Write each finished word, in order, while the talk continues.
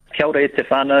kia ora e te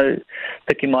whānau,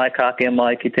 piki mai, kākea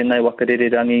mai ki tēnei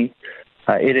wakarererangi,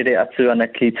 erere atu ana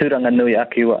ki tūranga nui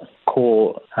akiwa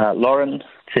ko Lauren,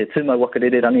 te tūmau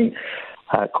wakarererangi,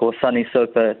 ko Sunny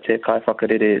Soper, te kai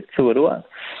whakarere tuarua,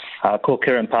 ko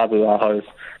Kiran Parbhu ahau,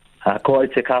 ko au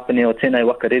te kāpani o tēnei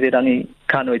wakarererangi,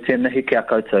 ka nui tēnei kia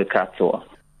koutou katoa.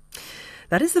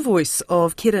 That is the voice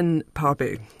of Kiran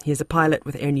Parbhu. He is a pilot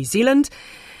with Air New Zealand,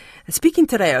 speaking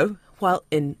te reo while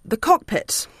in the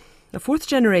cockpit. A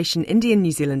fourth-generation Indian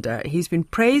New Zealander, he's been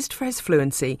praised for his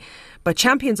fluency by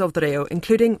champions of the reo,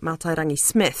 including Mātauranga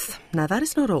Smith. Now, that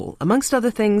is not all. Amongst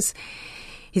other things,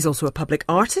 he's also a public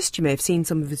artist. You may have seen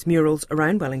some of his murals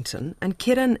around Wellington. And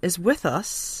Kiran is with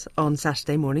us on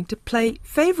Saturday morning to play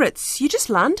favourites. You just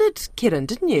landed, Kiran,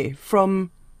 didn't you? From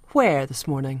where this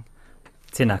morning?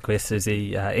 Tēnā koe,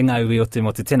 Susie. Inga ui o te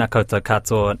motu, tēnā koutou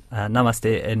katoa.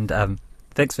 Namaste, and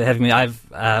thanks for having me.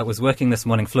 I was working this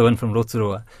morning, flew in from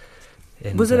Rotorua.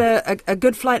 And, was it a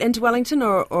good flight into Wellington,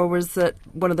 or was it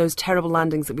one of those terrible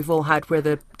landings that we've all had where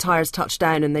the tyres touch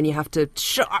down and then you have to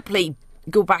sharply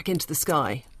go back into the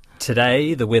sky?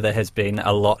 Today, the weather has been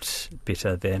a lot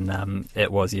better than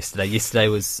it was yesterday. Yesterday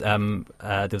was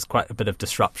there was quite a bit of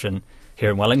disruption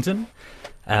here in Wellington.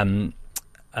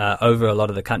 Over a lot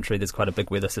of the country, there's quite a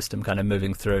big weather system kind of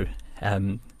moving through.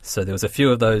 So there was a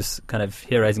few of those kind of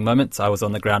hair-raising moments. I was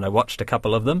on the ground. I watched a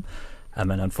couple of them. And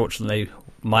unfortunately,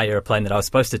 my aeroplane that I was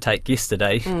supposed to take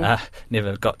yesterday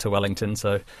never got to Wellington.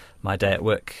 So my day at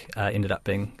work ended up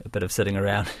being a bit of sitting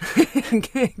around.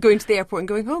 Going to the airport and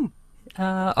going home?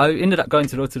 I ended up going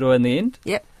to Rotorua in the end.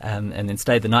 Yep. And then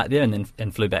stayed the night there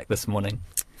and flew back this morning.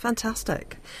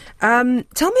 Fantastic. Tell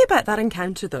me about that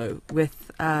encounter, though,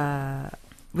 with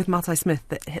Mātai Smith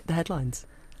that hit the headlines.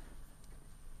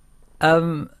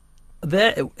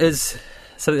 That is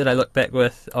something that I look back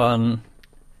with on.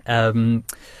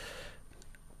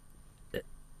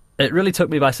 It really took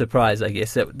me by surprise, I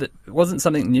guess. It wasn't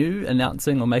something new,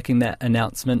 announcing or making that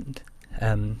announcement.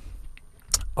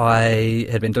 I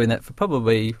had been doing that for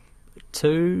probably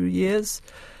 2 years.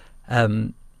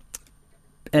 And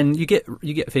you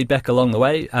get feedback along the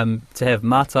way. To have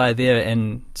Mātai there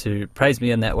and to praise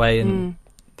me in that way, and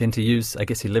then to use, I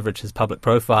guess he leveraged his public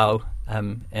profile,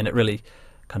 and it really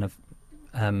kind of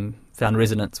found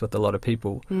resonance with a lot of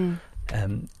people.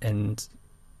 And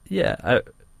yeah,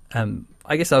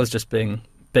 I guess I was just being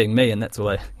me, and that's all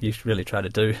I really try to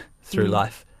do through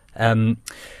life. And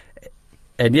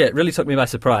yeah, it really took me by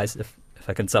surprise, if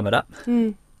I can sum it up.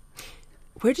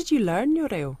 Where did you learn your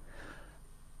reo?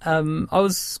 I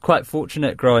was quite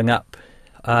fortunate growing up.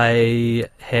 I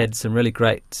had some really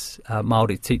great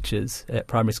Māori teachers at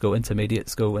primary school, intermediate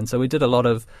school, and so we did a lot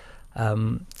of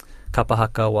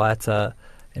kapahaka, waiata,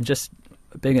 and just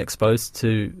being exposed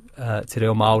to te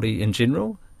reo Māori in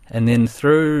general. And then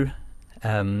through,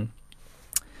 while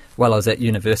I was at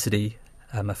university,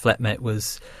 my flatmate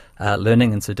was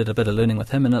learning, and so did a bit of learning with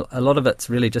him, and a lot of it's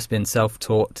really just been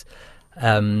self-taught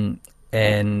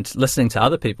and listening to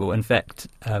other people. In fact,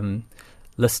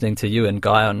 listening to you and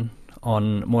Guy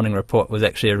on Morning Report was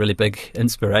actually a really big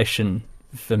inspiration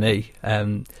for me.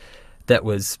 That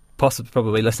was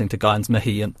probably listening to Guy and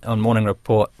Mihi on Morning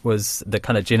Report was the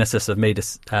kind of genesis of me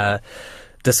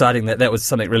deciding that was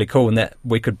something really cool and that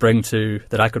I could bring to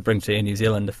Air New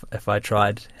Zealand if I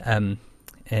tried. And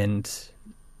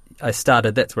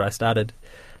that's where I started.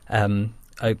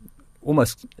 I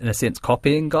almost, in a sense,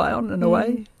 copying Guy in a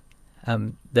way.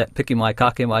 That piki mai,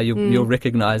 kāke mai, you'll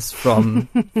recognise from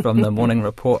the Morning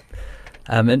Report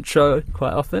intro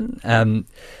quite often.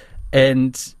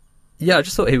 And yeah, I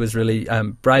just thought he was really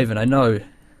brave, and I know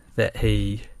that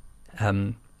he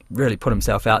really put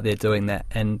himself out there doing that,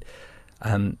 and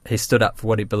he stood up for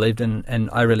what he believed in, and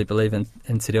I really believe in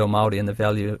te reo Māori and the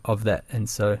value of that, and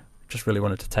so just really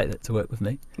wanted to take that to work with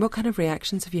me. What kind of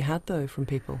reactions have you had, though, from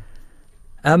people?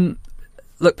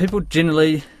 Look, people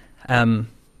generally,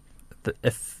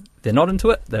 if they're not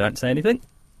into it, they don't say anything,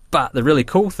 but the really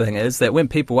cool thing is that when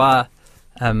people are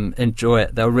enjoy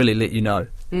it, they'll really let you know.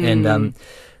 And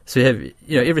so you have,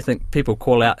 everything people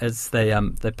call out as they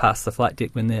pass the flight deck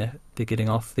when they're getting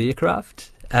off the aircraft.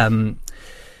 One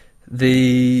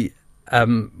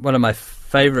of my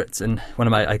favourites, and one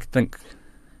of my, I think,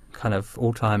 kind of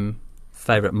all-time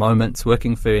favourite moments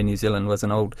working for Air New Zealand was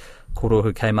an old koro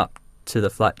who came up to the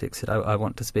flight deck, said, I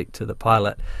want to speak to the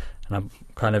pilot. And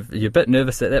you're a bit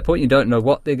nervous at that point. You don't know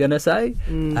what they're going to say.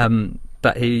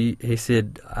 But he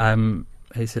said, I'm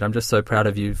just so proud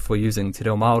of you for using te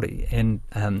reo Māori. And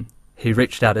he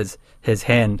reached out his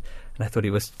hand, and I thought he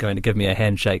was going to give me a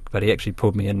handshake, but he actually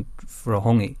pulled me in for a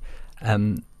hongi.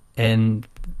 And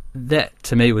that,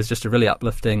 to me, was just a really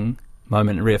uplifting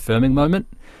moment, a reaffirming moment.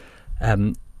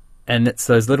 And it's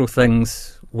those little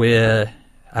things where,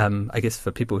 I guess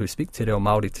for people who speak Te Reo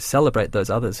Māori, to celebrate those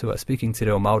others who are speaking Te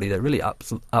Reo Māori, that really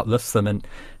uplifts them and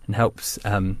helps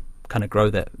kind of grow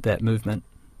that movement.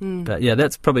 But yeah,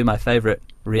 that's probably my favourite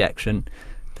reaction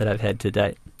that I've had to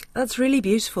date. That's really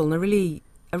beautiful and a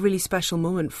really special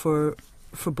moment for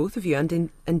both of you, and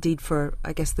indeed for,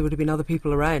 I guess there would have been other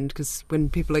people around, because when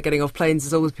people are getting off planes,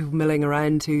 there's always people milling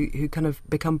around who kind of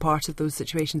become part of those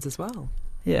situations as well.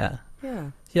 Yeah.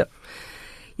 Yep.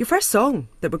 Your first song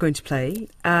that we're going to play,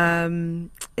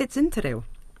 it's in Te Reo.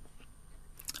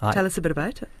 Tell us a bit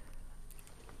about it.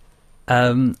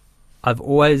 I've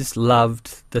always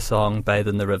loved the song Bathe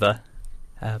in the River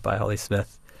by Holly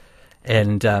Smith.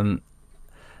 And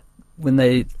when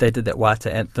they did that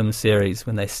Waiata Anthem series,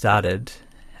 when they started,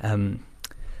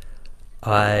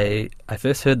 I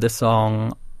first heard the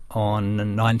song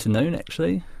on 9 to Noon,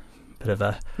 actually. Bit of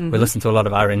a we listened to a lot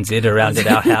of RNZ around at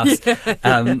our house.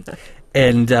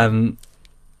 And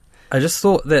I just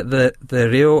thought that the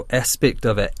real aspect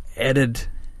of it added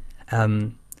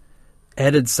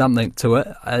something to it.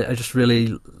 I just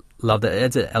really loved it. It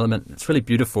adds an element. It's really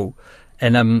beautiful.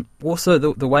 And also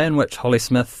the way in which Holly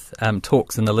Smith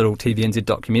talks in the little TVNZ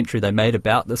documentary they made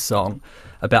about this song,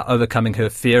 about overcoming her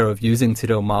fear of using Te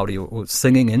Reo Māori or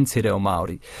singing in Te Reo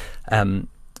Māori,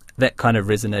 that kind of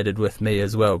resonated with me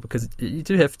as well, because you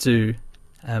do have to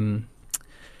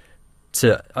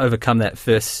overcome that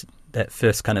first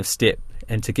kind of step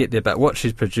and to get there. But what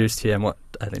she's produced here and what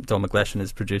I think Don McGlashan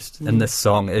has produced in this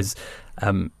song is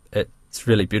it's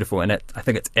really beautiful, and I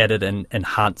think it's added and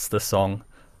enhanced the song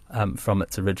from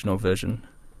its original version.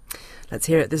 Let's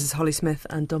hear it. This is Holly Smith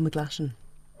and Don McGlashan.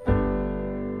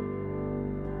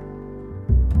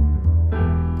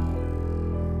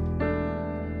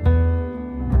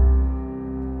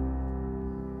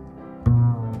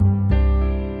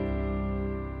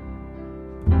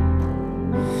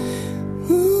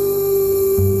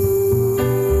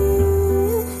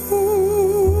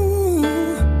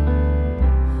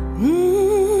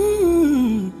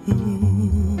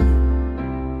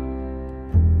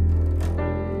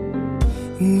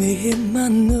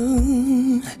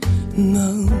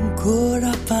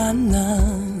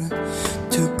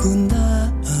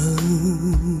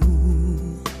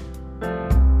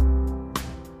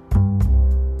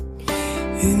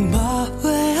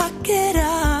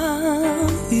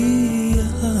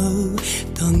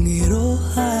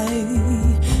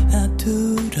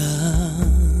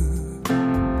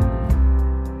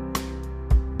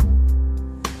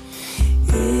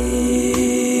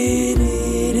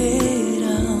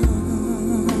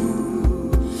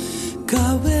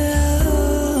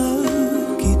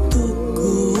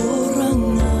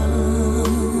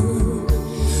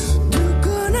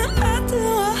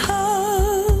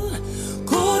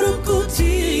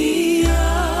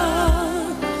 Yeah.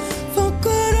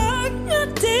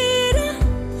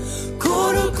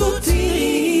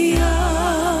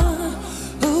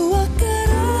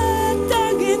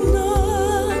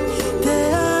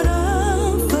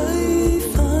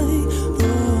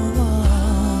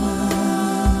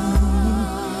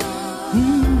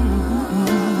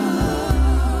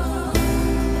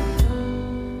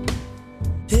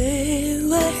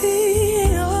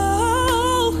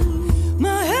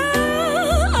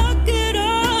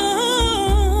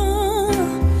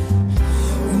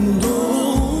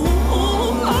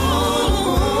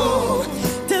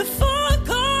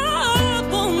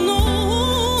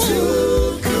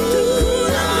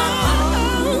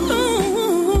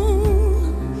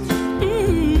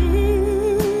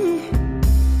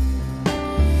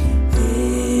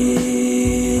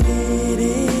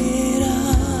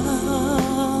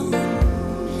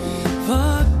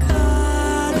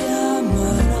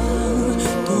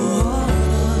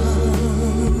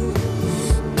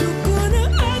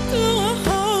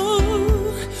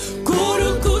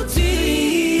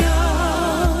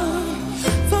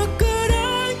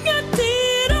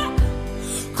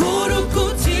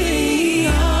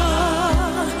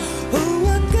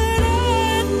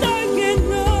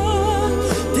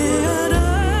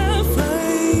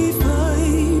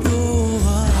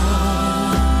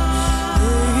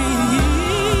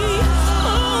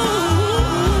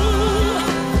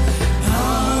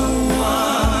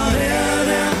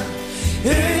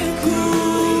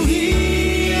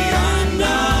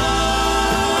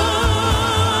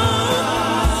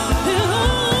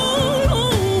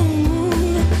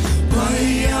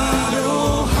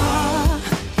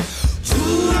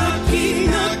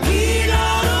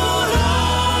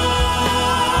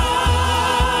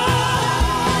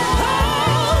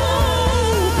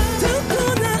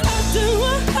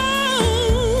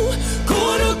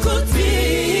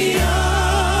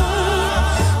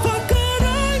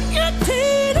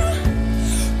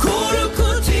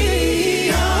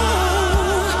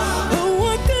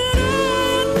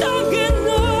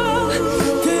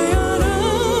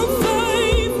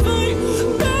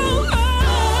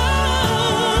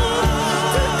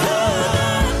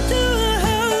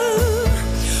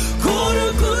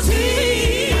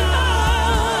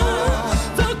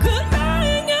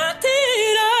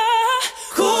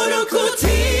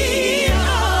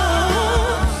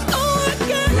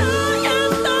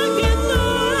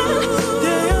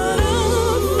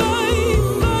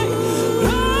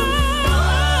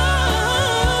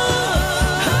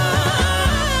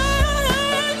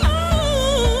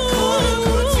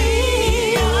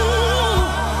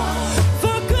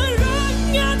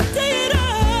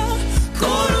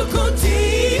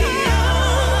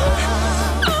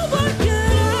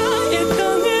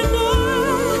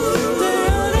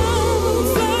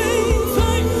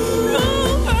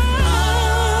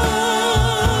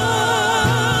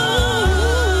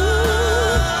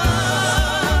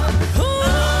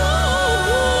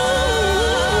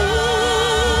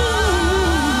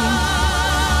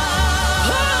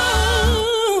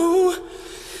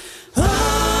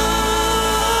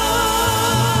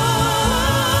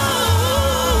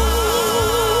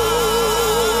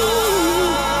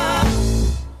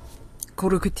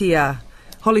 Morukutia,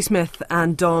 Holly Smith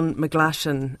and Don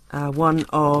McGlashan, one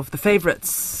of the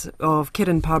favourites of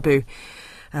Kiran Parbhu.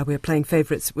 We're playing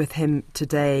favourites with him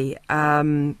today.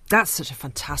 That's such a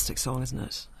fantastic song, isn't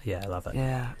it? Yeah, I love it.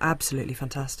 Yeah, absolutely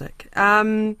fantastic.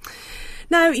 Now,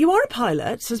 you are a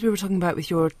pilot, as we were talking about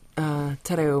with your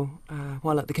te reo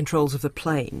while at the controls of the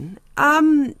plane.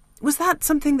 Was that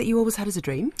something that you always had as a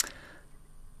dream?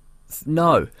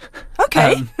 No.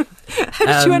 Okay. How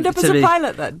did you end up as a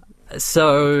pilot then?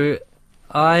 So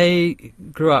I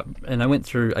grew up and I went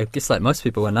through, I guess like most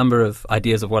people, a number of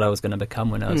ideas of what I was going to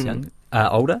become when I was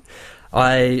older.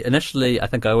 I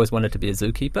think I always wanted to be a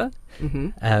zookeeper.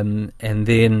 And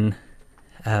then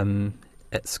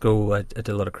at school I did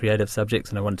a lot of creative subjects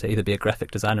and I wanted to either be a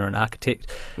graphic designer or an architect.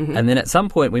 And then at some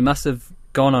point we must have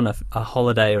gone on a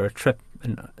holiday or a trip.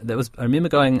 And I remember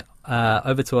going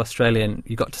over to Australia and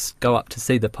you got to go up to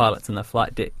see the pilots in the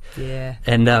flight deck. Yeah.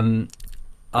 And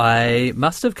I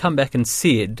must have come back and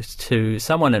said to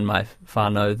someone in my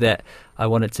whānau that I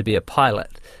wanted to be a pilot,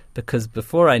 because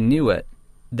before I knew it,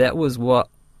 that was what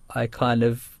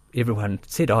everyone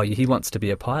said, oh, he wants to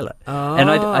be a pilot. Oh.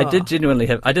 And I did genuinely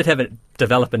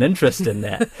develop an interest in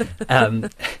that.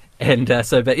 But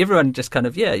everyone just kind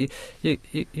of, you're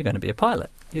going to be a pilot.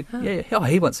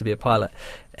 He wants to be a pilot.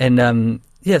 And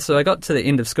so I got to the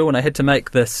end of school and I had to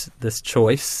make this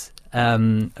choice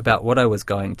about what I was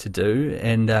going to do.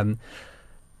 And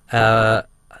I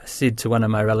said to one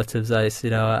of my relatives,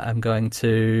 I'm going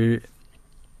to,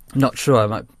 I'm not sure, I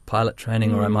might pilot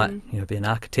training or I might be an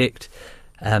architect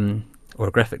or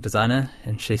a graphic designer.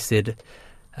 And she said,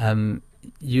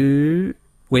 we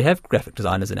have graphic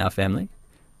designers in our family.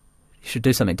 You should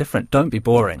do something different. Don't be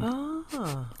boring. Oh.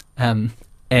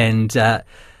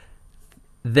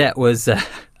 That was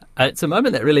it's a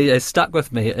moment that really has stuck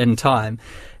with me in time,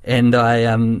 and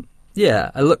I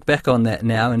look back on that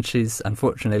now, and she's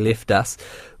unfortunately left us.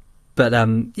 But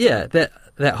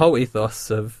that whole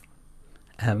ethos of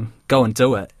go and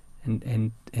do it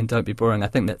and don't be boring. I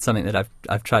think that's something that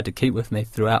I've tried to keep with me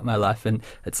throughout my life, and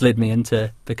it's led me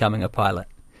into becoming a pilot.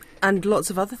 And lots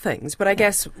of other things. But I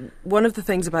guess one of the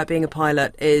things about being a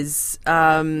pilot is,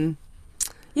 it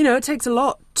takes a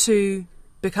lot to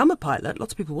become a pilot.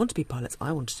 Lots of people want to be pilots.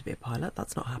 I wanted to be a pilot.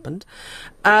 That's not happened.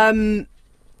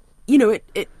 You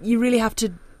really have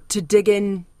to dig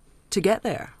in to get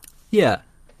there. Yeah.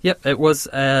 Yep. It was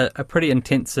a pretty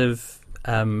intensive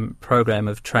program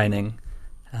of training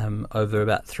over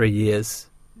about 3 years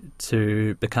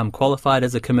to become qualified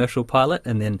as a commercial pilot,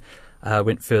 and then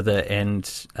went further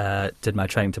and did my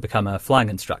training to become a flying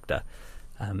instructor.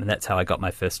 And that's how I got my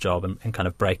first job and kind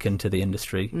of break into the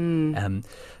industry.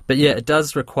 But it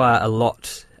does require a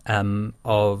lot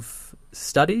of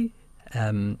study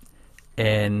and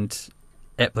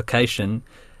application.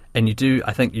 And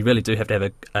I think you really do have to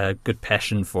have a good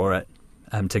passion for it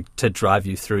to drive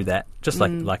you through that, just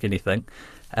like anything.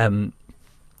 I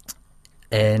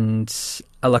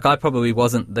probably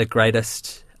wasn't the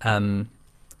greatest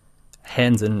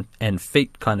hands and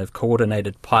feet kind of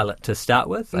coordinated pilot to start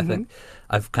with. I think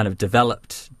I've kind of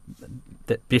developed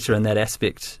that better in that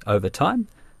aspect over time.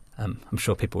 I'm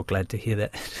sure people are glad to hear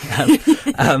that.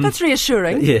 That's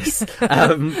reassuring. Yes.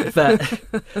 But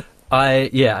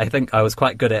I think I was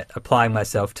quite good at applying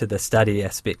myself to the study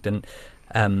aspect, and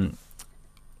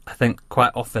I think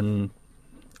quite often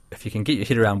if you can get your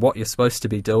head around what you're supposed to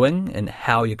be doing and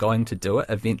how you're going to do it,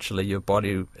 eventually your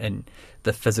body and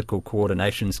the physical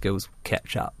coordination skills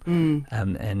catch up.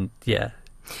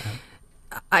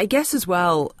 I guess as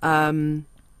well,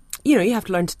 you have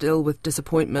to learn to deal with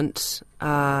disappointment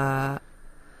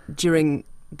during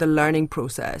the learning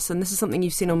process. And this is something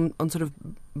you've seen on sort of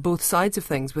both sides of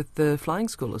things with the flying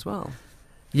school as well.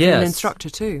 Yes. You're an instructor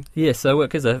too. Yes, I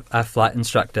work as a flight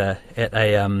instructor at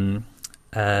a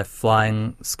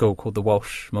flying school called the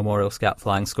Walsh Memorial Scout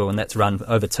Flying School, and that's run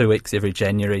over 2 weeks every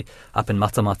January up in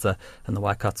Matamata in the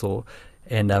Waikato.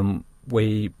 And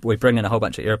we bring in a whole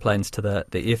bunch of airplanes to the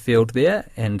airfield there,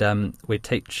 and we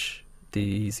teach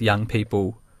these young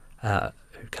people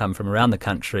who come from around the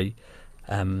country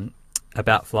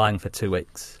about flying for 2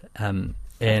 weeks. And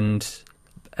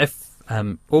if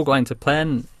all going to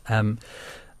plan,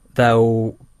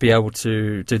 they'll be able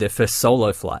to do their first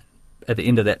solo flight at the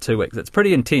end of that 2 weeks. It's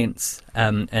pretty intense,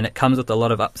 and it comes with a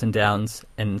lot of ups and downs,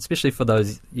 and especially for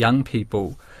those young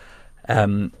people,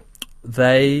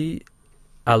 they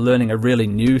are learning a really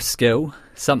new skill,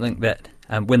 something that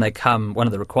when they come, one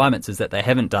of the requirements is that they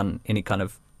haven't done any kind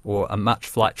of or a much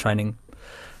flight training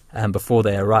before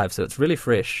they arrive. So it's really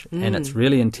fresh and it's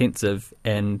really intensive,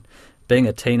 and being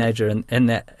a teenager in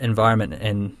that environment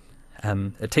and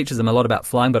it teaches them a lot about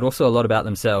flying, but also a lot about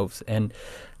themselves. And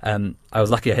I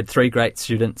was lucky; I had 3 great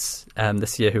students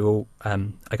this year who all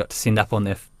I got to send up on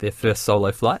their first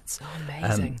solo flights. Oh,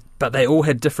 amazing! But they all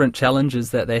had different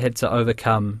challenges that they had to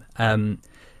overcome, and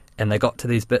they got to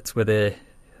these bits where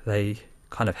they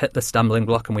kind of hit the stumbling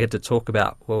block, and we had to talk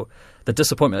about, well, the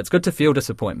disappointment. It's good to feel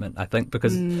disappointment, I think,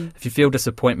 because if you feel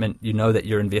disappointment, you know that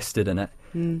you're invested in it.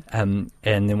 And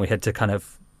then we had to kind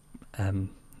of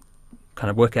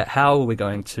work out how are we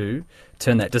going to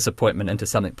turn that disappointment into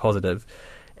something positive.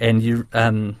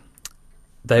 And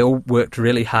they all worked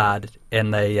really hard,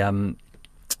 and they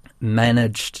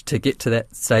managed to get to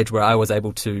that stage where I was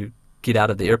able to get out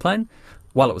of the airplane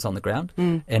while it was on the ground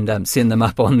and send them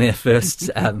up on their first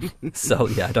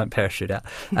don't parachute out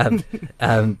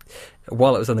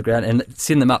while it was on the ground, and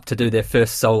send them up to do their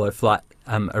first solo flight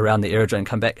around the aerodrome,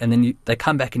 come back, and then they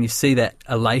come back and you see that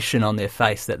elation on their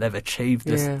face that they've achieved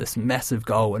this massive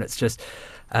goal, and it's just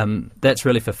that's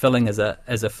really fulfilling as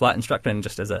a flight instructor and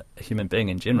just as a human being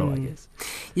in general, I guess.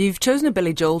 You've chosen a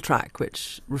Billy Joel track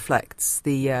which reflects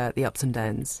the ups and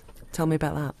downs. Tell me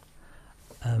about that.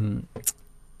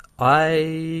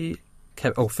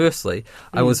 Firstly,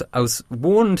 I was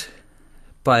warned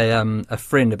by a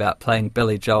friend about playing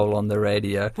Billy Joel on the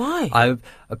radio. Why?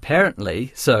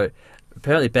 Apparently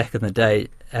back in the day,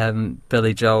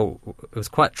 Billy Joel, it was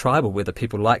quite tribal whether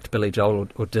people liked Billy Joel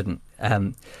or didn't.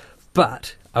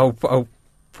 But I'll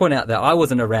point out that I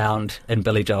wasn't around in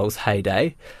Billy Joel's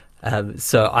heyday.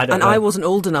 So I don't know. I wasn't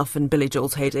old enough in Billy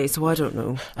Joel's heyday, so I don't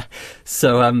know.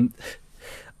 So,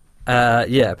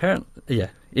 apparently, yeah.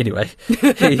 Anyway,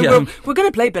 we're going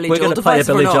to play Billy Joel. We're going to play a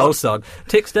Billy Joel song.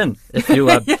 Text in if you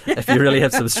if you really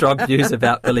have some strong views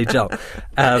about Billy Joel.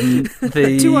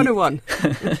 2101.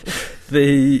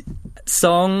 The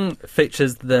song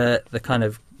features the kind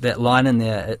of that line in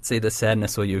there. It's either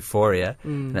sadness or euphoria,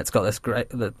 and it's got this great.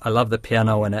 I love the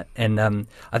piano in it, and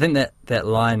I think that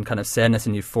line, kind of sadness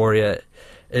and euphoria,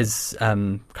 is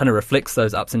kind of reflects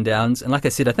those ups and downs. And like I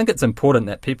said, I think it's important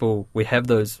that we have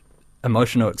those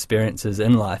emotional experiences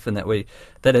in life, and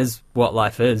that is what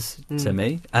life is to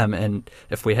me. And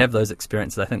if we have those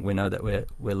experiences, I think we know that we're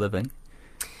living.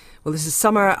 Well, this is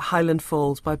Summer at Highland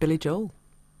Falls by Billy Joel.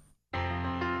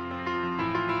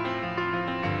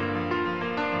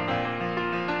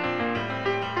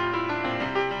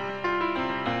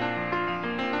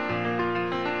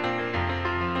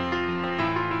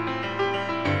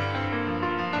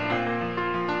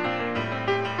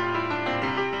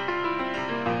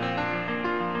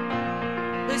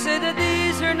 Say that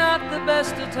these are not the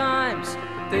best of times,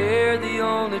 but they're the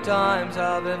only times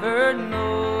I've ever known.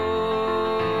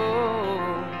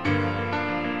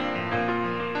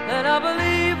 And I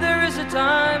believe there is a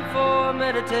time for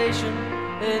meditation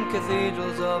in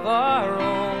cathedrals of our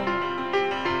own.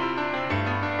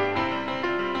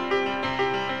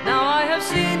 Now I have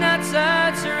seen that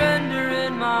sad surrender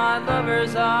in my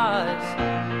lover's eyes,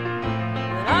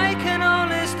 and I can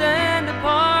only stand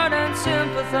apart and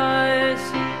sympathize.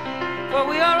 For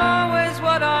we are always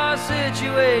what our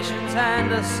situations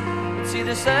hand us. It's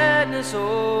either sadness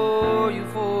or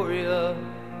euphoria.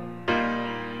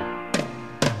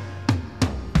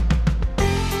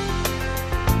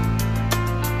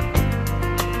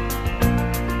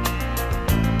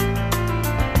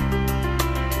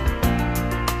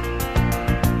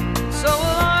 So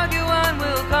we'll argue and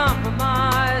we'll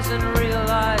compromise and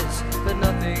realize that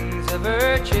nothing's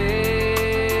ever changed.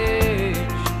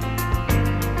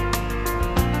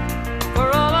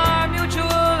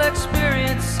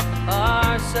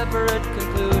 Our separate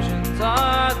conclusions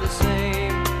are the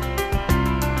same.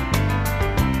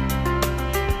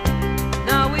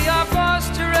 Now we are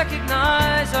forced to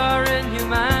recognize our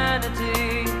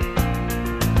inhumanity.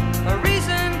 A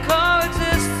reason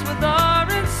coexists with our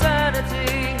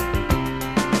insanity.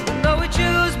 And though we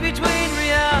choose between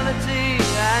reality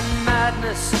and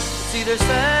madness, it's either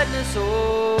sadness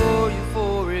or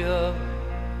euphoria.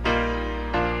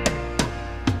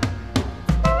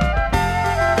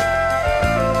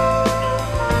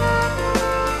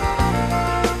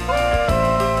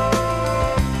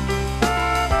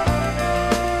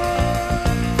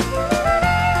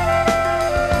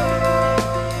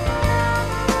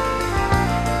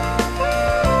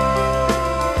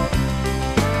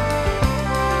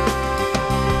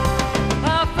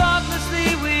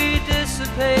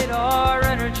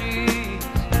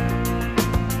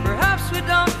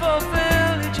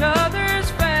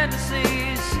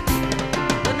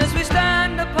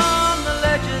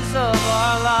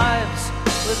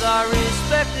 With our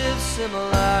respective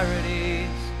similarities,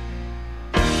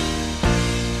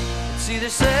 it's either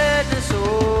sadness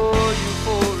or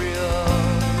euphoria.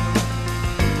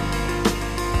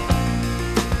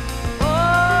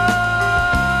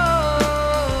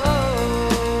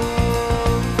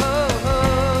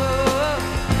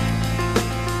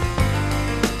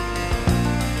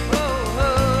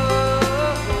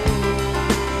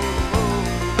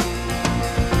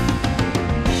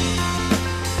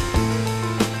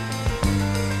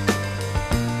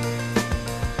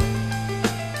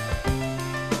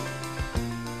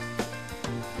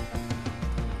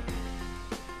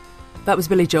 That was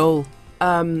Billy Joel,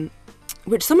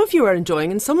 which some of you are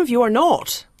enjoying and some of you are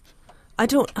not. I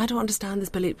don't understand this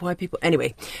why people...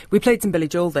 Anyway, we played some Billy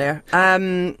Joel there.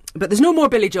 But there's no more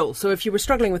Billy Joel. So if you were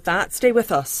struggling with that, stay with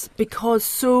us, because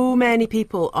so many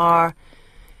people are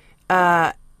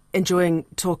enjoying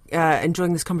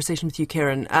this conversation with you,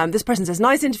 Kiran. This person says,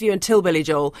 nice interview until Billy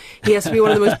Joel. He has to be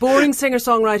one of the most boring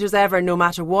singer-songwriters ever, no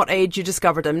matter what age you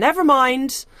discovered him. Never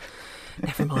mind.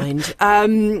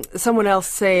 Someone else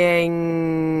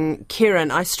saying, Kiran,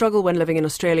 I struggle when living in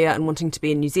Australia and wanting to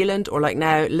be in New Zealand, or like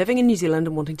now, living in New Zealand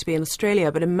and wanting to be in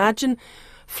Australia. But imagine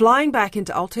flying back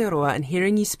into Aotearoa and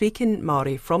hearing you speak in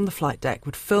Māori from the flight deck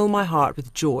would fill my heart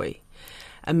with joy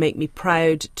and make me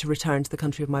proud to return to the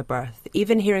country of my birth.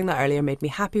 Even hearing that earlier made me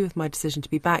happy with my decision to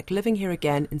be back living here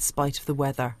again in spite of the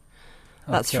weather.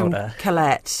 That's from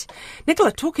Colette.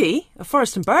 Nicola Toki of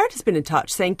Forest and Bird has been in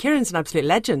touch saying Kieran's an absolute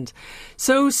legend.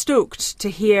 So stoked to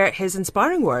hear his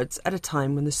inspiring words at a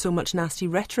time when there's so much nasty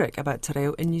rhetoric about te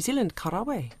reo in New Zealand.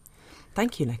 Karawe.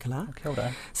 Thank you, Nicola.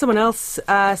 Someone else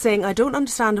saying, I don't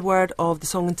understand a word of the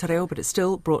song in te reo, but it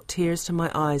still brought tears to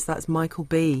my eyes. That's Michael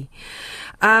B.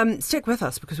 Stick with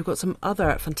us because we've got some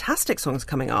other fantastic songs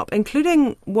coming up,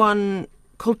 including one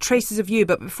called Traces of You.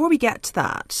 But before we get to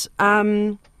that...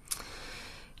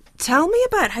 tell me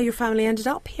about how your family ended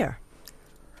up here.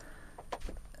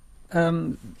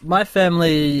 My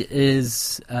family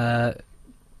is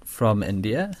from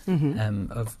India,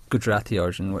 of Gujarati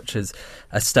origin, which is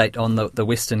a state on the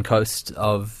western coast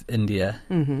of India.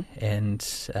 Mm-hmm. And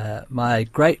my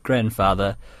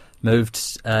great-grandfather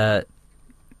moved or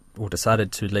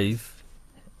decided to leave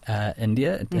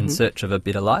India in search of a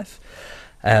better life.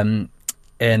 And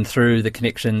through the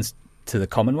connections to the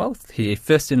Commonwealth, he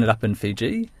first ended up in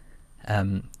Fiji.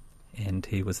 And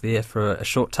he was there for a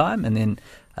short time, and then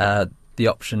the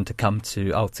option to come to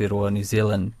Aotearoa, New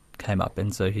Zealand, came up,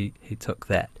 and so he took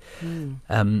that.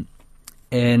 And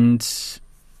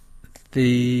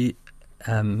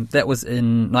that was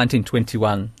in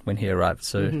 1921 when he arrived.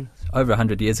 So over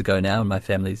 100 years ago now, and my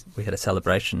family, we had a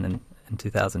celebration in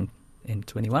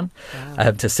 2021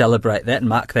 to celebrate that and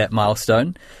mark that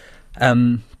milestone.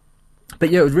 But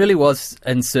yeah, it really was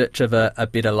in search of a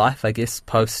better life, I guess,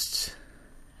 post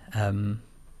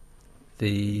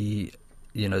the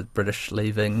British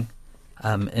leaving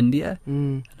India.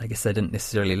 I guess they didn't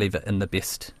necessarily leave it in the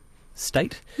best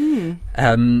state. He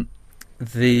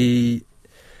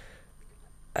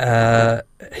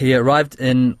arrived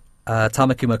in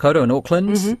Tamaki Makaurau in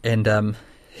Auckland, and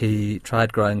he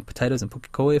tried growing potatoes and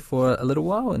pukikoe for a little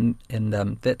while, and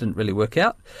that didn't really work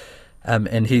out.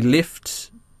 And he left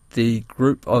the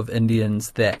group of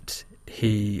Indians that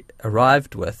he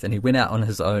arrived with, and he went out on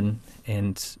his own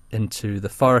and into the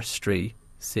forestry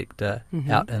sector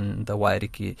out in the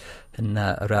Wairiki and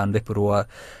around Lepuroa,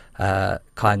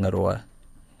 Kaingaroa,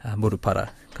 Murupara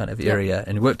kind of area,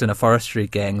 and he worked in a forestry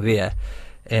gang there.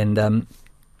 And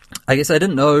I guess I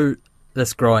didn't know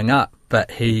this growing up,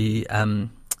 but he and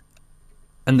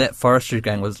that forestry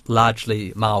gang was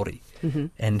largely Māori,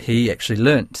 and he actually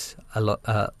learnt a lot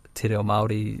te reo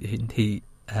Māori. He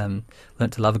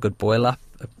learnt to love a good boil up,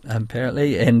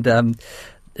 apparently, and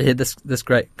he had this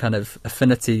great kind of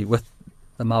affinity with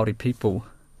the Māori people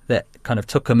that kind of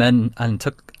took him in and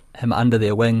took him under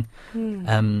their wing,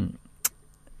 and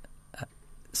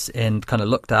kind of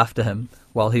looked after him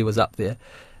while he was up there.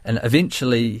 And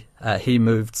eventually he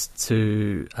moved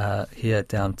to here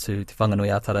down to Te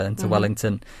Whanganui-a-Tara into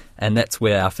Wellington, and that's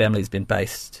where our family's been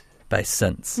based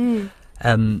since.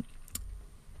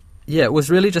 Yeah, it was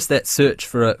really just that search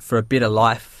for a better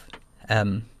life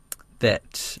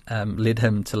that led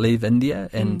him to leave India,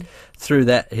 and through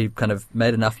that he kind of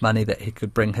made enough money that he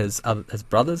could bring his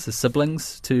brothers, his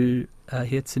siblings, to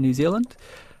here to New Zealand.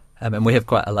 And we have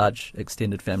quite a large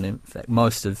extended family. In fact,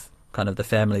 most of kind of the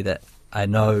family that I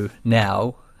know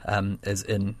now is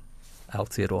in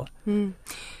Aotearoa. Do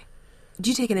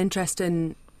you take an interest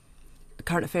in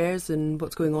current affairs and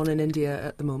what's going on in India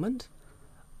at the moment?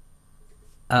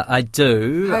 I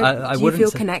do. Do you feel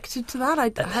connected to that?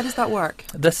 How does that work?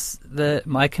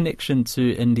 My connection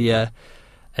to India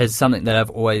is something that I've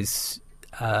always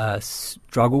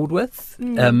struggled with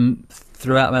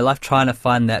throughout my life, trying to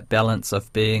find that balance of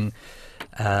being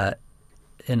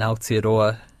in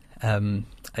Aotearoa,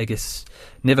 I guess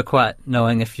never quite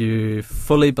knowing if you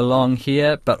fully belong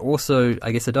here, but also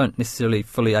I guess I don't necessarily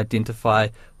fully identify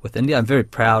with India. I'm very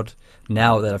proud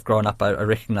now that I've grown up. I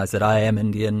recognise that I am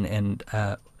Indian, and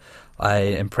I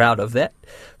am proud of that.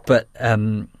 But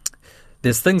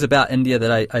there's things about India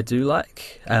that I do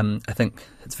like. I think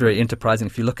it's very enterprising.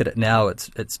 If you look at it now,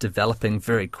 it's developing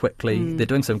very quickly. They're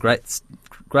doing some great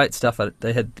great stuff.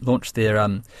 They had launched their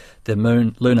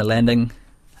lunar landing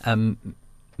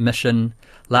mission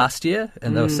last year,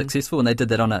 and they were successful, and they did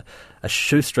that on a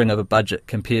shoestring of a budget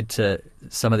compared to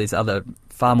some of these other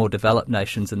far more developed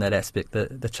nations in that aspect, the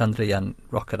Chandrayaan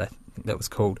rocket, I think that was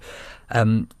called.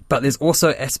 But there's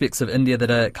also aspects of India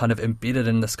that are kind of embedded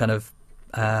in this kind of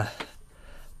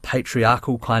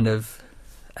patriarchal kind of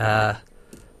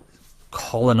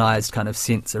colonized kind of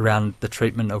sense around the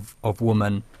treatment of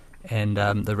women and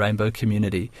the rainbow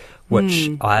community, which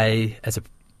I, as a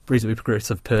reasonably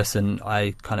progressive person,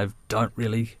 I kind of don't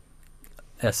really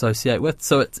associate with.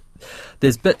 So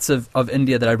there's bits of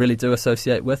India that I really do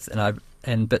associate with,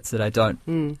 and bits that I don't.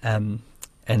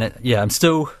 I'm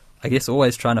still, I guess,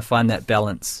 always trying to find that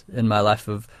balance in my life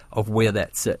of where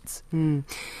that sits.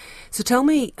 So tell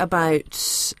me about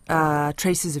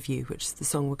Traces of You, which is the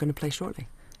song we're going to play shortly.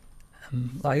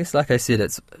 I guess, like I said,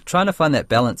 it's trying to find that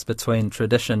balance between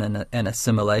tradition and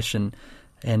assimilation.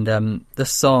 And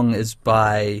this song is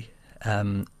by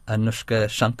Anushka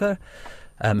Shankar,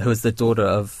 who is the daughter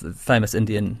of the famous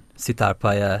Indian sitar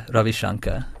player Ravi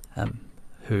Shankar,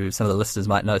 who some of the listeners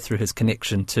might know through his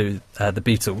connection to the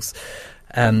Beatles,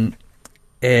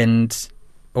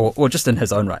 or just in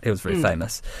his own right. He was very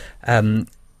famous. And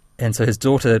so his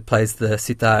daughter plays the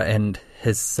sitar, and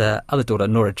his other daughter,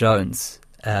 Nora Jones,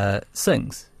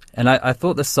 sings. And I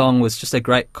thought the song was just a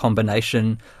great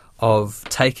combination of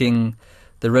taking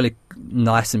the really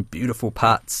nice and beautiful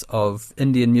parts of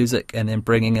Indian music and then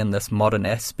bringing in this modern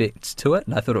aspect to it.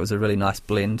 And I thought it was a really nice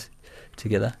blend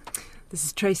together. This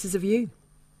is Traces of You.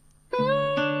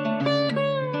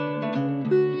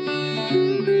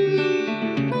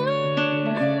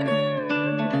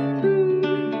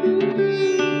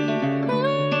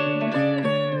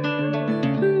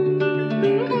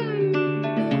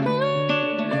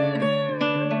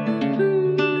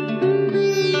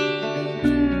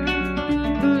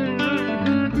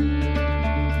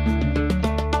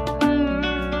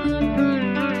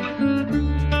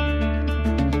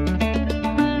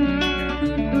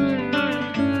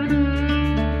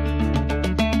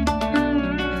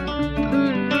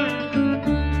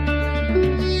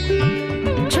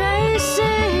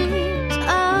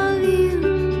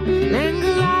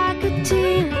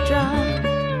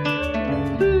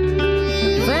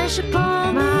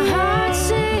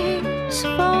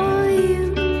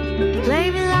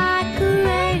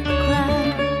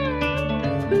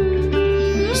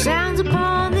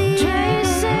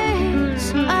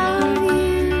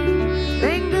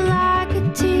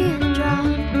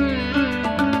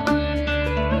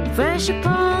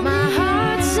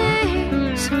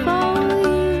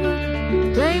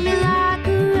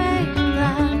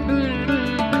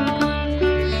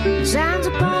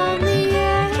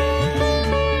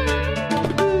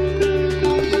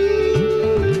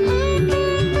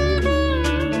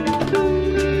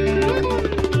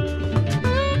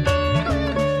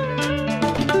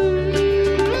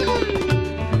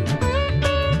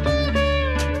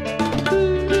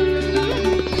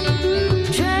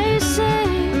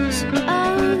 Traces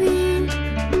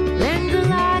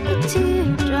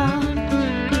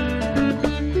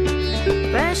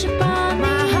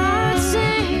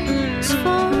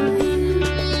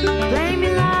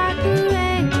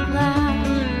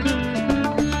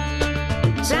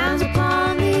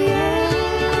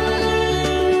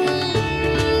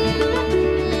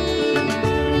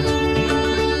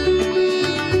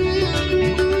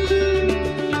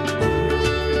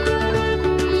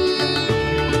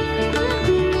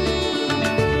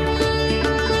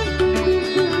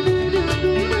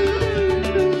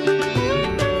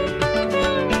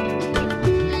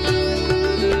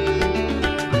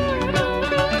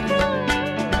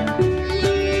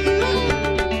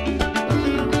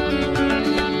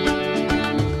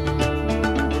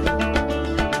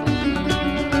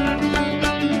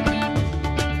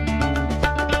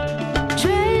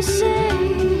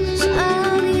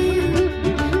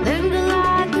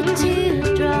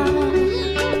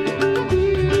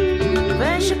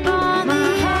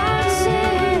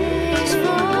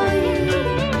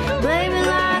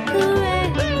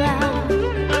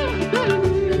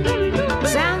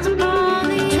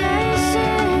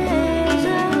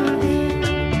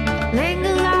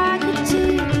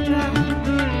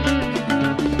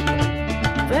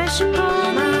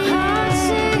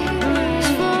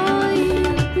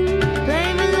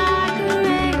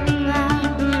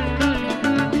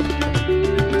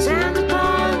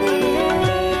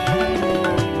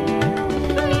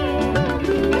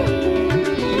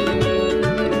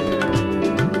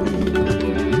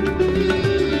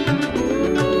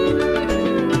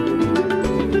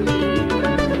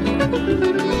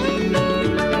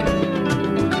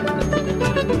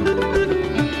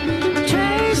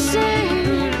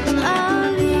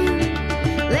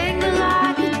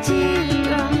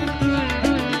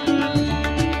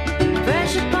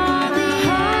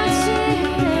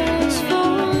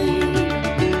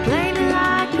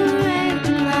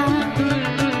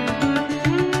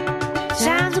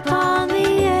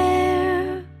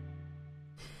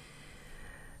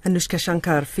Anushka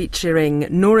Shankar featuring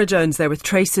Nora Jones there with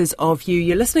Traces of You.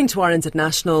 You're listening to our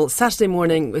International Saturday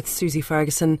morning with Susie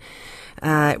Ferguson.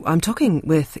 I'm talking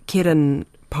with Kiran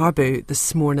Parbhu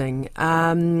this morning.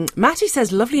 Matty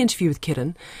says, lovely interview with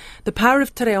Kiran. The power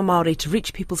of Te Reo Māori to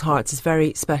reach people's hearts is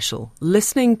very special.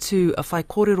 Listening to a whai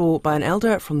kōrero by an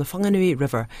elder from the Whanganui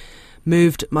River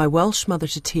moved my Welsh mother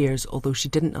to tears, although she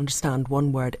didn't understand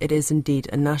one word. It is indeed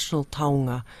a national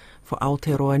taonga for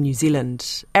Aotearoa, New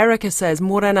Zealand. Erica says,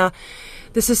 Morena,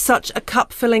 this is such a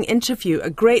cup-filling interview, a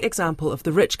great example of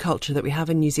the rich culture that we have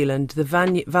in New Zealand, the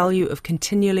value of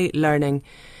continually learning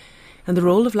and the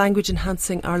role of language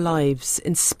enhancing our lives,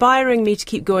 inspiring me to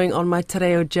keep going on my te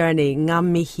reo journey. Ngā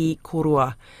mihi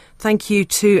korua. Thank you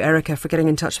to Erica for getting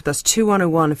in touch with us.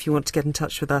 2101 if you want to get in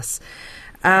touch with us.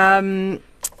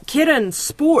 Kiran,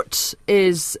 sport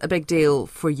is a big deal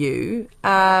for you.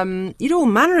 You do all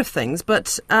manner of things,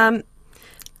 but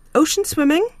ocean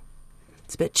swimming,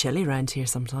 it's a bit chilly around here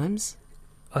sometimes.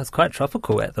 Oh, it's quite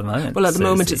tropical at the moment. Well, at the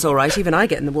moment it's all right. Even I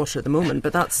get in the water at the moment,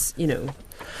 but that's,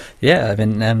 Yeah, I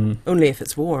mean... only if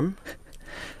it's warm.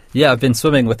 Yeah, I've been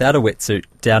swimming without a wetsuit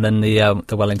down in the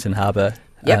Wellington Harbour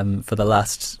for the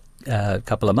last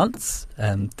couple of months.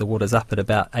 The water's up at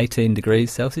about 18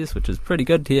 degrees Celsius, which is pretty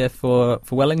good here for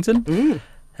Wellington.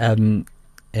 And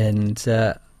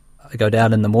I go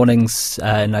down in the mornings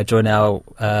and I join our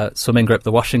swimming group,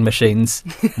 the Washing Machines.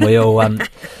 We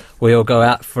all go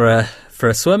out for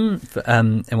a swim,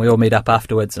 and we all meet up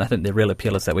afterwards. And I think the real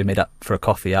appeal is that we meet up for a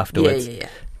coffee afterwards. Yeah.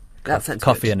 That sounds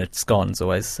coffee good. and scones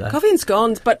always. Coffee and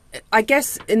scones, but I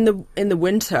guess in the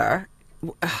winter,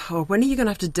 when are you going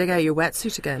to have to dig out your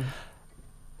wetsuit again?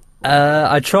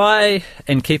 I try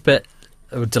and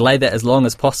delay that as long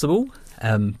as possible.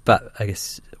 But I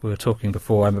guess we were talking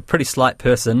before, I'm a pretty slight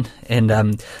person and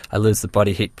I lose the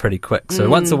body heat pretty quick. So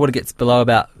once the water gets below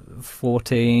about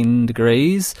 14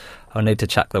 degrees, I'll need to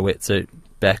chuck the wetsuit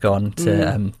back on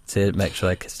to make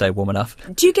sure I can stay warm enough.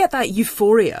 Do you get that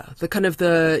euphoria,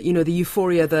 the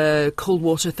euphoria, the cold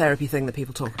water therapy thing that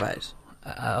people talk about?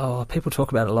 People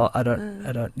talk about it a lot. I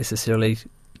don't necessarily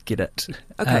get it.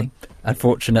 Okay.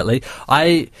 Unfortunately,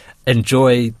 I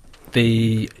enjoy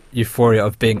the euphoria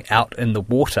of being out in the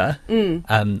water.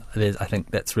 I think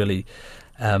that's really,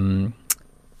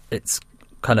 it's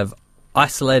kind of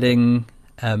isolating,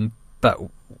 but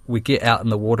we get out in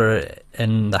the water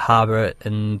in the harbour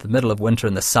in the middle of winter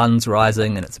and the sun's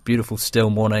rising and it's a beautiful still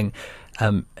morning,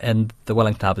 and the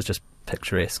Wellington Harbour is just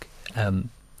picturesque.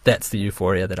 That's the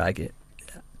euphoria that I get.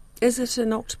 Is it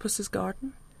an octopus's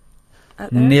garden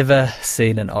out there? Never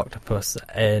seen an octopus,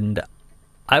 and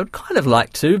I would kind of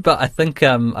like to, but I think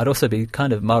I'd also be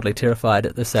kind of mildly terrified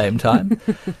at the same time.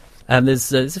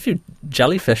 There's a few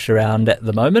jellyfish around at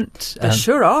the moment. There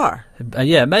sure are.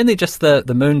 Yeah, mainly just the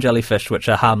moon jellyfish, which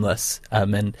are harmless,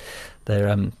 and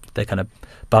they kind of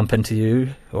bump into you,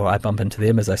 or I bump into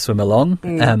them as I swim along.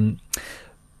 And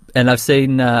we've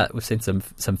seen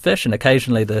some fish, and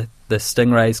occasionally the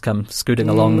stingrays come scooting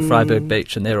along the Freiburg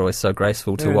beach, and they're always so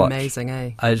graceful to watch. Amazing,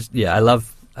 eh? I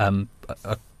love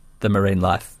the marine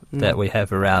life that we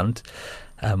have around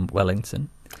Wellington.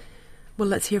 Well,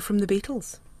 let's hear from the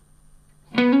Beatles.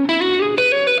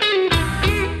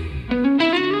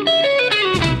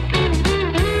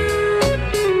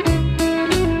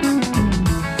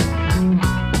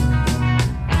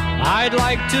 I'd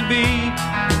like to be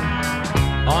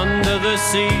under the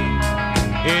sea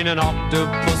in an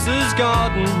octopus's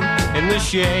garden in the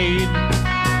shade.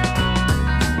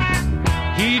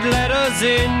 He'd let us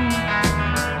in,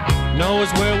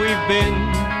 knows where we've been,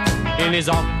 in his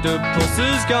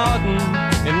octopus's garden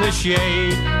in the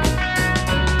shade.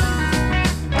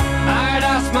 I'd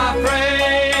ask my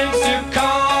friends to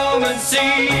come and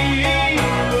see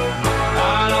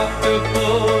an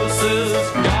octopus's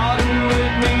garden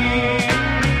with me.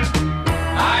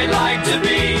 I'd like to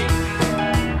be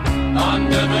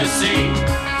under the sea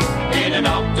in an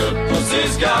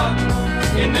octopus's garden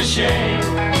in the shade.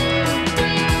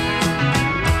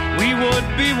 We would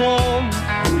be warm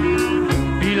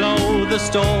below the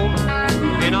storm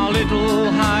in our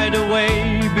little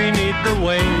hideaway beneath the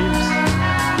waves,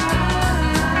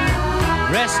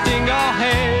 resting our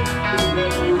head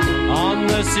on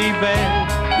the seabed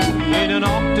in an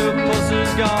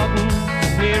octopus's garden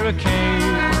near a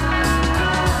cave.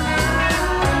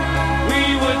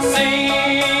 We would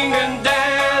sing and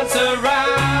dance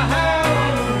around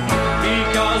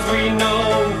because we know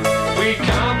we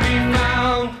can't be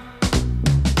found.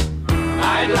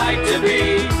 I'd like to be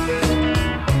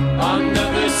under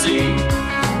the sea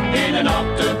in an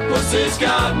octopus's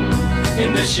garden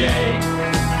in the shade.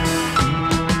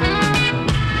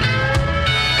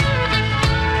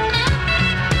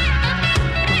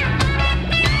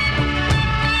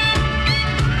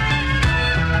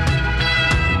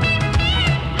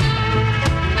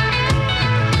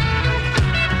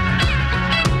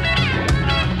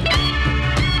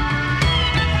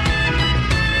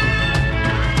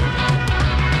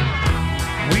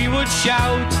 would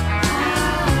shout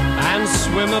and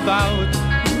swim about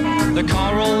the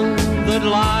coral that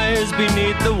lies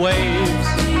beneath the waves.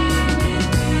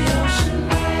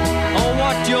 Oh,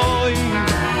 what joy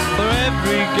for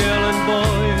every girl and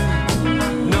boy,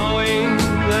 knowing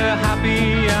they're happy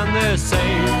and they're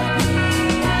safe.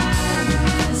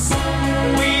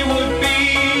 We would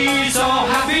be so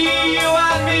happy, you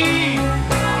and me,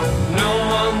 no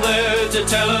one there to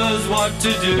tell us what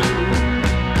to do.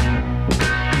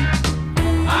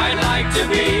 I'd like to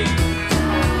be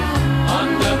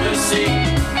under the sea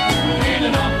in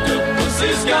an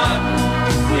octopus's garden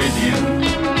with you.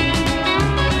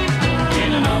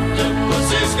 In an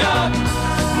octopus's garden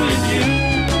with you.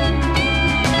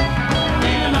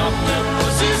 In an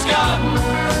octopus's garden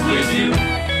with you.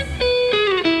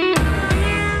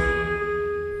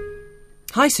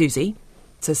 Hi, Susie,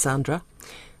 says Sandra.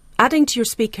 Adding to your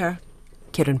speaker,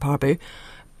 Kiran Parbhu,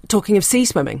 talking of sea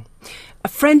swimming. A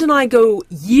friend and I go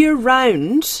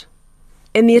year-round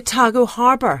in the Otago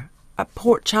Harbour at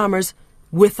Port Chalmers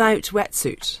without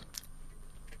wetsuit.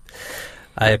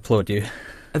 I applaud you.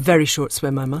 A very short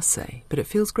swim, I must say, but it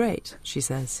feels great, she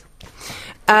says.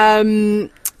 Another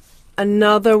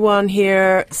one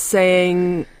here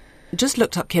saying, just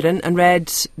looked up Kiran and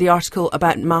read the article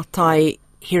about Matai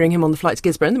hearing him on the flight to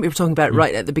Gisborne that we were talking about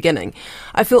right at the beginning.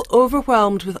 I feel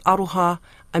overwhelmed with aroha.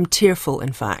 I'm tearful,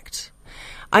 in fact.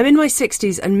 I'm in my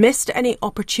 60s and missed any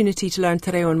opportunity to learn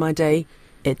te reo in my day.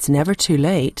 It's never too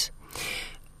late.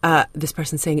 This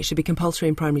person saying it should be compulsory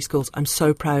in primary schools. I'm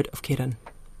so proud of Kiran.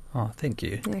 Oh, thank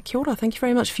you. Kia ora. Thank you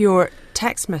very much for your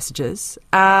text messages.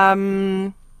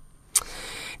 Now,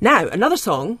 another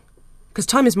song, because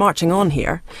time is marching on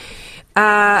here.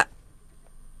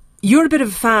 You're a bit of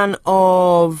a fan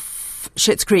of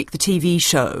Schitt's Creek, the TV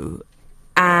show,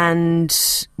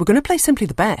 and we're going to play Simply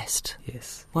the Best.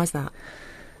 Yes. Why is that?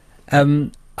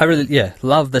 I really,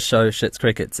 love the show Schitt's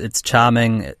Creek. It's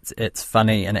charming, it's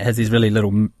funny, and it has these really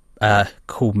little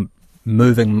cool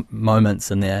moving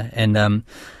moments in there. And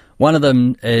one of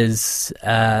them is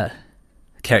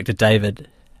character David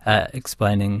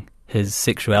explaining his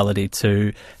sexuality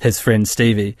to his friend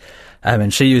Stevie.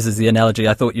 And she uses the analogy,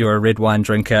 I thought you were a red wine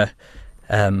drinker,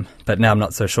 but now I'm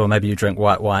not so sure, maybe you drink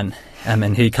white wine.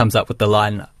 And he comes up with the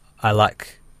line, I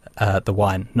like the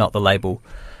wine, not the label.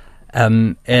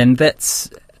 And that's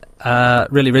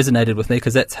really resonated with me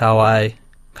because that's how I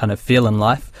kind of feel in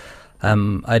life. I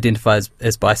identify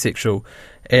as bisexual,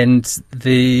 and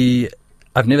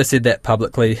I've never said that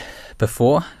publicly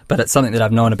before, but it's something that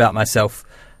I've known about myself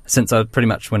since pretty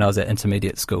much when I was at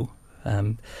intermediate school.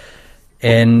 And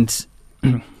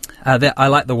that I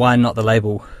like the wine, not the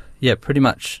label. Yeah, pretty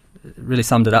much really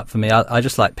summed it up for me. I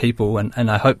just like people, and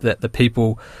I hope that the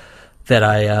people that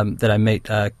I meet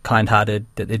are kind-hearted,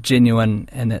 that they're genuine,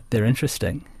 and that they're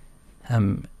interesting.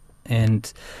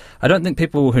 And I don't think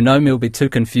people who know me will be too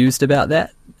confused about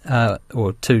that,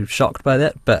 or too shocked by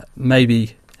that, but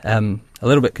maybe a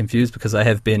little bit confused because I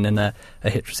have been in a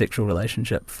heterosexual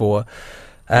relationship for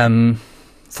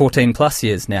 14 plus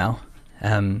years now.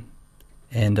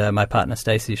 And my partner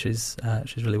Stacey, she's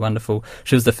really wonderful.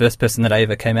 She was the first person that I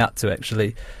ever came out to,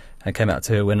 actually. I came out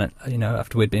to her when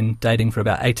after we'd been dating for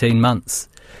about 18 months,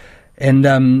 and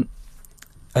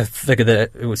I figured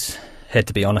that it had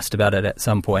to be honest about it at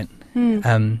some point.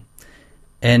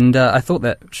 And I thought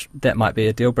that might be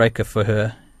a deal breaker for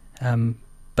her,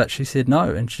 but she said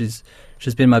no, and she's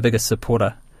been my biggest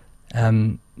supporter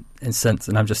and since,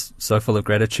 and I'm just so full of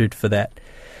gratitude for that.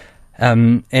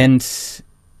 And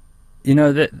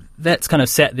that's kind of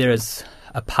sat there as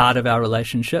a part of our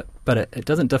relationship, but it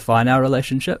doesn't define our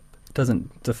relationship. It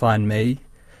doesn't define me.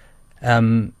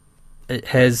 It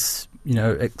has,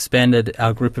 expanded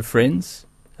our group of friends,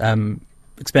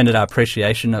 expanded our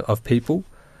appreciation of people.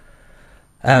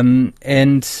 And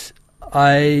I'm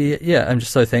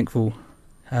just so thankful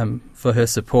for her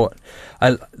support.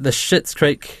 The Schitt's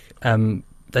Creek,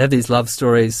 they have these love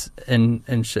stories in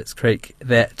Schitt's Creek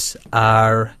that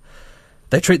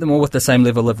they treat them all with the same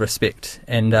level of respect,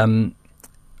 and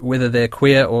whether they're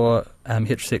queer or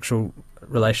heterosexual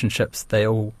relationships, they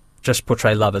all just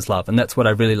portray love as love, and that's what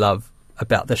I really love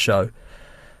about the show.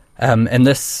 And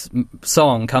this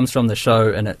song comes from the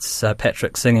show, and it's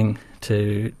Patrick singing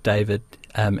to David,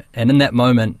 and in that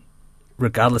moment,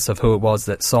 regardless of who it was,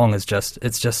 that song it's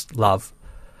just love.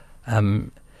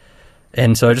 And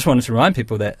so I just wanted to remind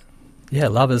people that,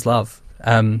 love is love.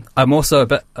 I'm also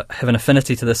have an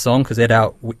affinity to this song because at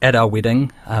our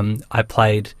wedding, I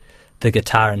played the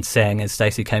guitar and sang as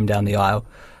Stacey came down the aisle.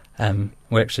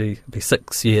 We'll actually be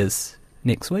 6 years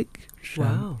next week.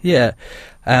 Wow.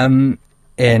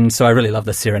 And so I really love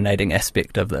the serenading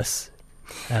aspect of this.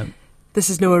 This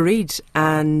is Noah Reid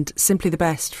and Simply the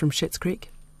Best from Schitt's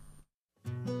Creek.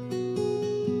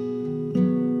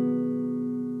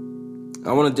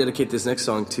 I want to dedicate this next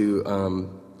song to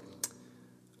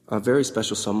a very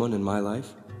special someone in my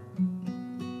life,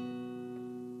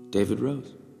 David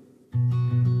Rose.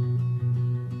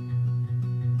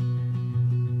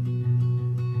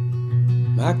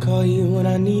 I call you when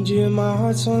I need you and my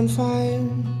heart's on fire.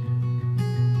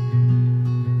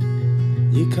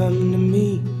 You come to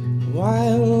me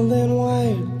wild and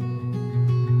wired.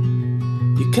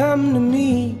 You come to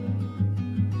me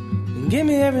and give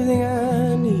me everything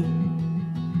I need.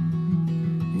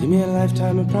 Give me a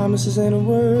lifetime of promises and a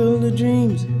world of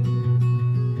dreams.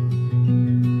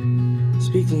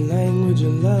 Speak the language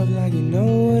of love like you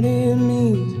know what it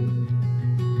means.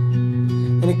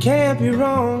 And it can't be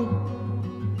wrong.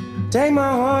 Take my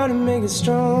heart and make it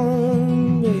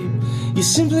strong, babe. You're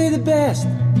simply the best.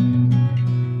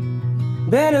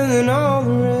 Better than all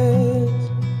the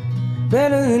rest.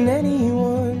 Better than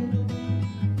anyone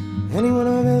I've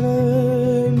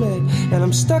ever met. And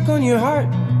I'm stuck on your heart.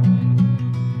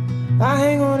 I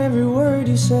hang on every word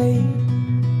you say.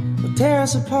 Will tear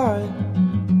us apart.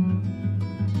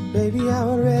 Baby, I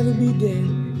would rather be dead.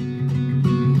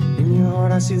 In your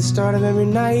heart I see the start of every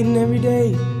night and every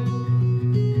day.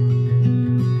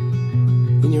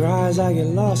 In your eyes I get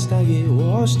lost, I get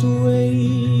washed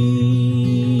away.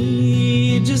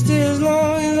 Just as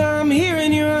long as I'm here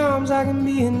in your arms, I can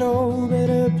be in no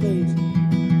better place.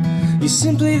 You're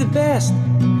simply the best.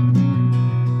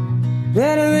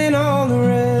 Better than all the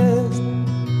rest.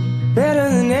 Better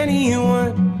than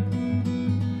anyone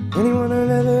I've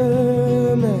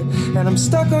ever met. And I'm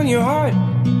stuck on your heart.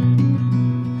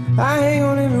 I hang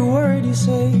on every word you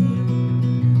say.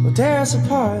 Will tear us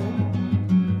apart.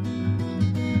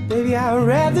 Baby, I'd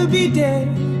rather be dead.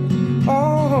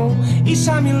 Oh, each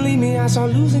time you leave me I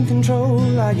start losing control.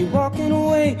 Like you're walking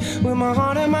away with my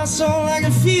heart and my soul. I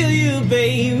can feel you,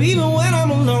 babe, even when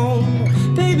I'm alone.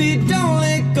 Baby, don't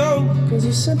let go, 'cause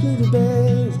you're simply the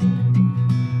best.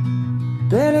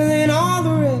 Better than all the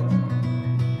rest.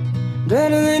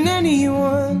 Better than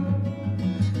anyone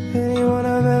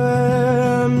I've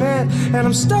ever met. And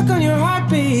I'm stuck on your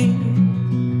heartbeat.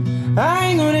 I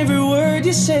hang on every word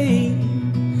you say.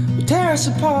 Will tear us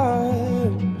apart.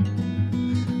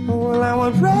 Oh, well, I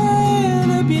would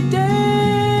rather be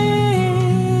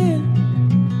dead.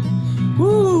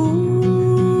 Ooh.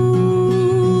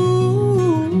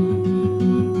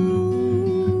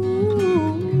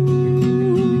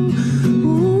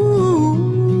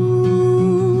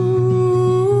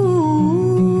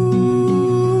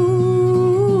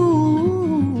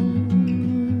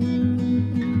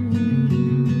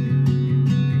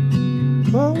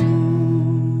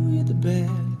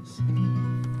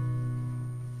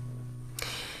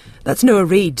 That's Noah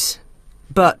Reid,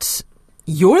 but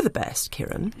you're the best,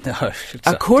 Kiran. No,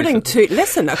 according to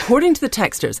the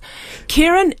texters,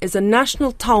 Kiran is a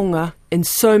national taonga in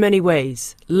so many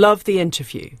ways. Love the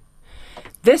interview.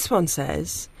 This one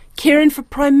says, Kiran for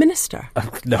Prime Minister.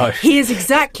 No. He is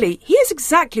exactly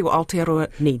what Aotearoa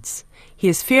needs. He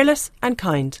is fearless and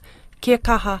kind. Kia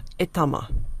kaha e tama.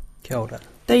 Kia ora.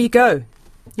 There you go.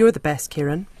 You're the best,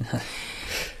 Kiran.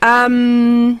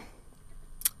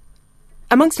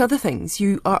 Amongst other things,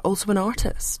 you are also an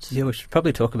artist. Yeah, we should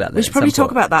probably talk about that. We should probably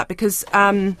talk about that because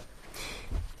there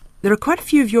are quite a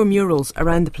few of your murals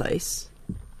around the place.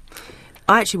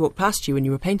 I actually walked past you when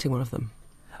you were painting one of them.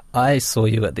 I saw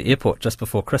you at the airport just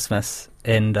before Christmas,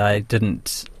 and I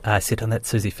said, that's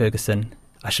Susie Ferguson.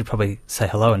 I should probably say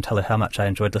hello and tell her how much I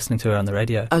enjoyed listening to her on the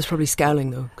radio. I was probably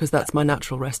scowling, though, because that's my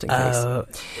natural resting place.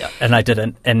 Yeah, and I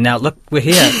didn't. And now, look, we're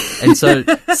here. And so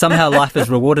somehow life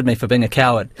has rewarded me for being a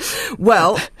coward.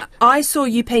 Well, I saw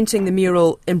you painting the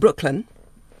mural in Brooklyn,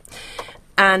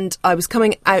 and I was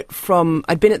coming out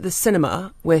I'd been at the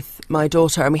cinema with my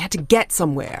daughter, and we had to get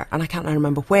somewhere, and I can't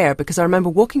remember where, because I remember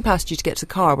walking past you to get to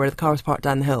the car, where the car was parked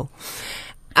down the hill,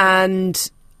 and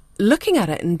looking at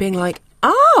it and being like,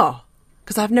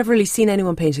 because I've never really seen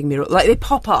anyone painting murals. Like, they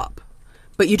pop up,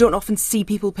 but you don't often see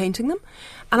people painting them.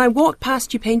 And I walked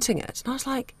past you painting it, and I was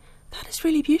like, that is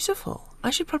really beautiful. I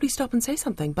should probably stop and say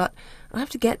something, but I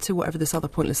have to get to whatever this other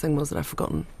pointless thing was that I've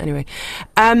forgotten. Anyway,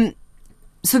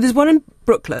 so there's one in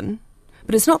Brooklyn,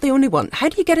 but it's not the only one. How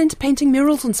do you get into painting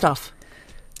murals and stuff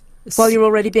while you're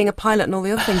already being a pilot and all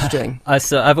the other things you're doing?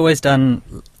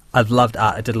 I've loved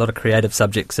art. I did a lot of creative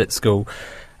subjects at school.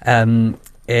 And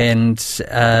in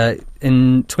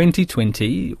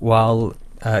 2020, while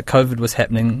COVID was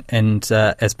happening, and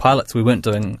as pilots we weren't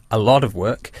doing a lot of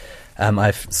work,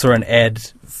 I saw an ad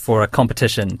for a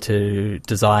competition to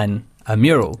design a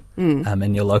mural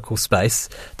in your local space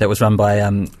that was run by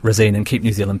Resine and Keep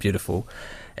New Zealand Beautiful.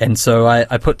 And so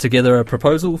I put together a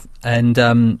proposal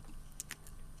and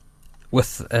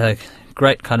with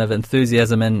great kind of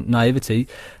enthusiasm and naivety,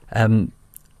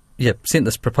 sent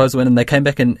this proposal in, and they came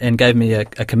back and gave me a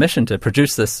commission to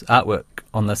produce this artwork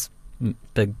on this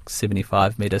big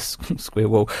 75-metre square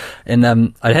wall. And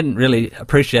I hadn't really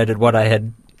appreciated what I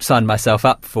had signed myself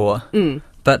up for.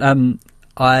 But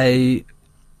I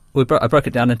broke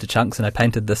it down into chunks, and I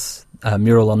painted this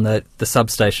mural on the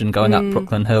substation going up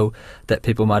Brooklyn Hill that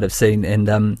people might have seen.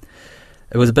 And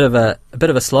it was a bit of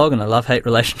a slog and a love-hate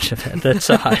relationship at the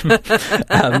time.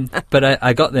 But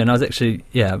I got there, and I was actually,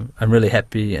 I'm really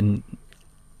happy. And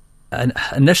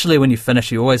initially when you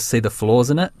finish, you always see the flaws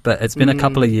in it, but it's been a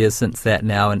couple of years since that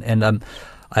now, and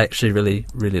I actually really,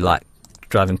 really like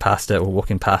driving past it or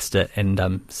walking past it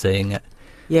and seeing it.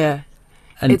 Yeah.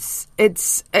 And it's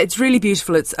really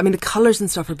beautiful. The colours and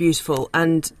stuff are beautiful,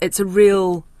 and it's a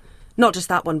real, not just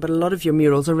that one, but a lot of your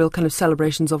murals are real kind of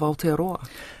celebrations of Aotearoa.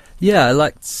 Yeah, I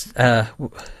liked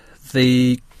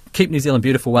the Keep New Zealand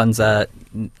Beautiful ones are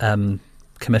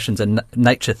commissions are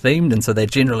nature themed, and so they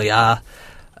generally are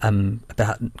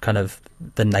about kind of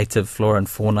the native flora and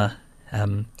fauna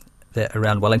that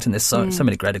around Wellington. There's so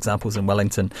many great examples in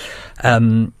Wellington,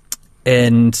 and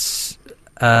so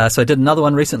I did another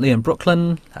one recently in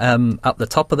Brooklyn, up the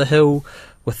top of the hill,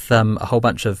 with a whole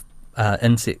bunch of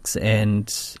insects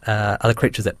and other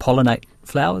creatures that pollinate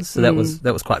flowers. So that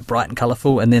was quite bright and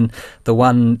colourful. And then the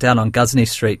one down on Ghuzney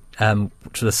Street,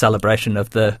 which was a celebration of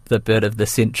the bird of the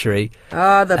century.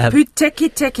 The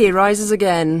Puteki Teki rises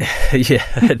again. Yeah,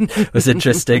 it was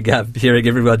interesting hearing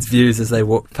everyone's views as they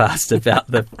walked past about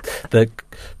the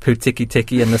Puteki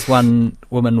Teki. And this one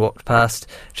woman walked past.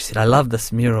 She said, "I love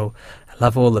this mural.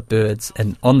 Love all the birds."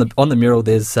 And on the mural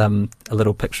there's a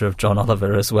little picture of John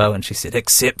Oliver as well, and she said,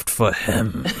 "Except for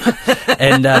him."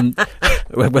 And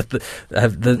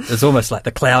it's almost like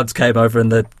the clouds came over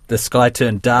and the sky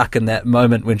turned dark in that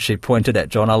moment when she pointed at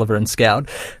John Oliver and scowled.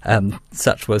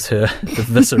 Such was the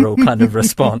visceral kind of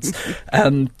response.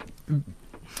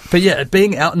 But yeah,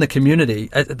 being out in the community,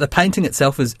 the painting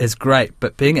itself is great,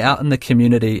 but being out in the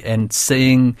community and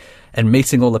seeing and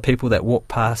meeting all the people that walk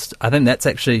past, I think that's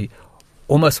actually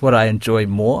almost what I enjoy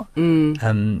more.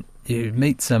 You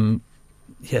meet some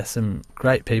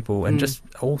great people and just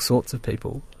all sorts of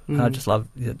people. I just love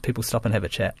people stop and have a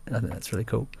chat. I think that's really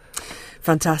cool.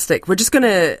 Fantastic. We're just going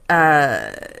to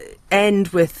end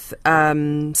with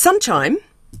Sunchime,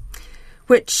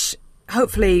 which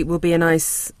hopefully will be a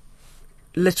nice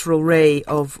literal ray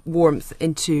of warmth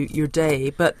into your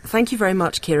day. But thank you very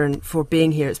much, Kiran, for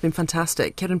being here. It's been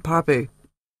fantastic. Kiran Parbhu.